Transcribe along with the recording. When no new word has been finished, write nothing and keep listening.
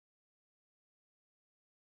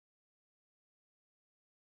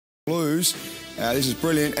Blues. This is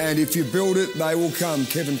brilliant, and if you build it, they will come.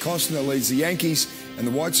 Kevin Costner leads the Yankees and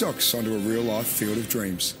the White Sox onto a real-life field of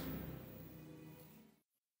dreams.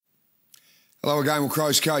 Hello again. Well,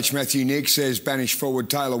 Crows coach Matthew Nick says banished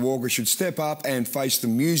forward Taylor Walker should step up and face the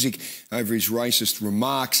music over his racist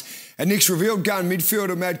remarks. And Nick's revealed gun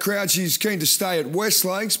midfielder Matt Crouch is keen to stay at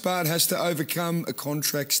Westlakes but has to overcome a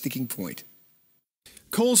contract sticking point.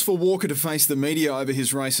 Calls for Walker to face the media over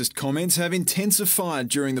his racist comments have intensified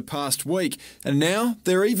during the past week, and now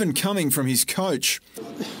they're even coming from his coach.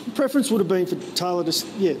 Preference would have been for Taylor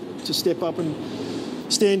to step up and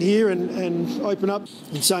stand here and open up,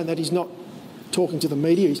 and saying that he's not talking to the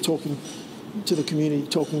media, he's talking to the community,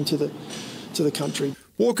 talking to the country.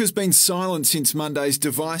 Walker's been silent since Monday's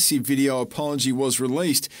divisive video apology was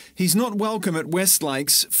released. He's not welcome at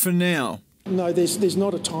Westlakes for now. No, there's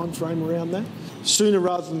not a time frame around that. Sooner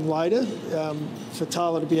rather than later, for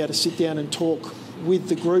Taylor to be able to sit down and talk with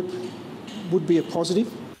the group would be a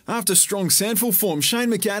positive. After strong Sandford form, Shane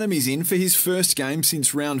McAdam is in for his first game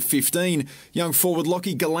since round 15. Young forward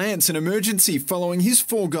Lockie Gallant's an emergency following his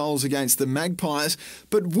 4 goals against the Magpies,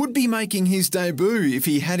 but would be making his debut if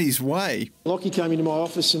he had his way. Lockie came into my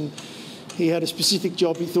office and he had a specific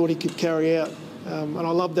job he thought he could carry out, and I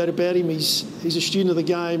love that about him. He's a student of the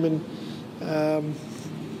game and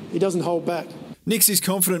he doesn't hold back. Nix is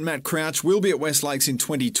confident Matt Crouch will be at Westlakes in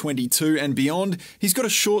 2022 and beyond. He's got a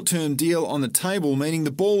short-term deal on the table, meaning the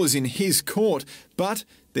ball is in his court, but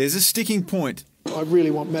there's a sticking point. I really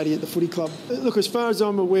want Matty at the footy club. Look, as far as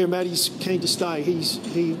I'm aware, Matty's keen to stay.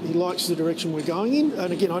 He likes the direction we're going in,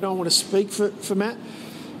 and again, I don't want to speak for Matt,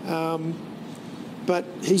 but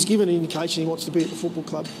he's given an indication he wants to be at the football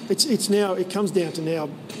club. It comes down to now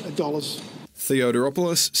dollars.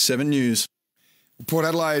 Theodoropoulos, 7 News. Port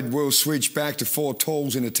Adelaide will switch back to 4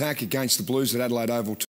 talls in attack against the Blues at Adelaide Oval.